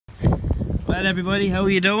Well everybody, how are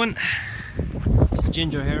you doing? It's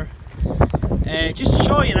Ginger here. Just to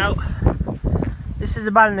show you now, this is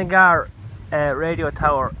the Balinagar radio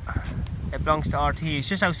tower. It belongs to RTE. It's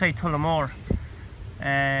just outside Tullamore.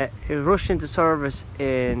 It was rushed into service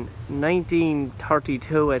in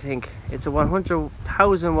 1932, I think. It's a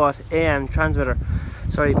 100,000 watt AM transmitter,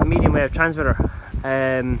 sorry, medium wave transmitter.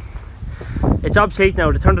 It's obsolete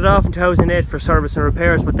now. They turned it off in 2008 for service and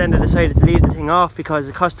repairs, but then they decided to leave the thing off because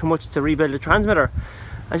it cost too much to rebuild the transmitter.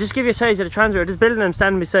 And just to give you a size of the transmitter, this building I'm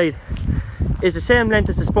standing beside is the same length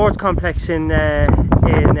as the sports complex in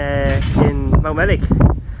Mount Mellick.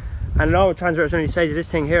 And a normal transmitter is only the size of this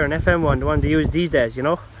thing here, an FM one, the one they use these days, you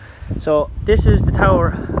know. So this is the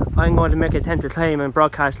tower I'm going to make an attempt to climb and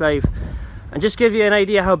broadcast live. And just give you an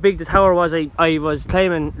idea how big the tower was, I was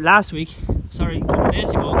climbing last week, sorry, a couple of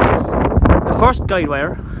days ago. The first guide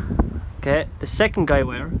wire, okay, the second guide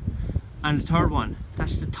wire, and the third one.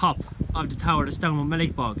 That's the top of the tower that's down with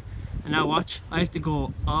Mellick Bog. And now watch, I have to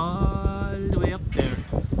go all the way up there.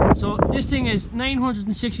 So this thing is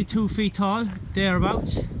 962 feet tall,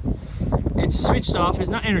 thereabouts. It's switched off, it's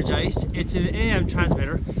not energized, it's an AM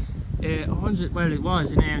transmitter. Well, it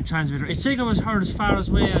was an AM transmitter. Its signal was heard as far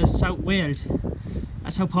away as South Wales.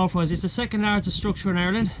 That's how powerful it is. It's the second largest structure in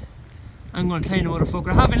Ireland. I'm going to climb the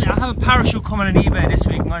motherfucker. I have a parachute coming on eBay this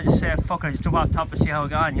week. I'm going to just say, fuck it, just jump off the top and see how it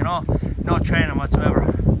goes, you know? No training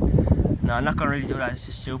whatsoever. No, I'm not going to really do that, it's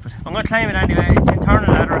just stupid. I'm going to climb it anyway. It's an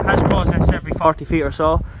internal ladder, it has closets every 40 feet or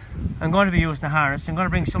so. I'm going to be using a harness. I'm going to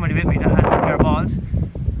bring somebody with me that has a pair of balls.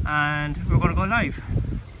 And we're going to go live.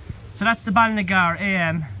 So that's the Balinagar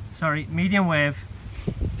AM, sorry, medium wave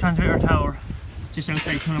transmitter tower just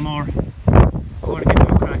outside Tullamore. I'm going to give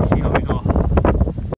it a crack, see how we go.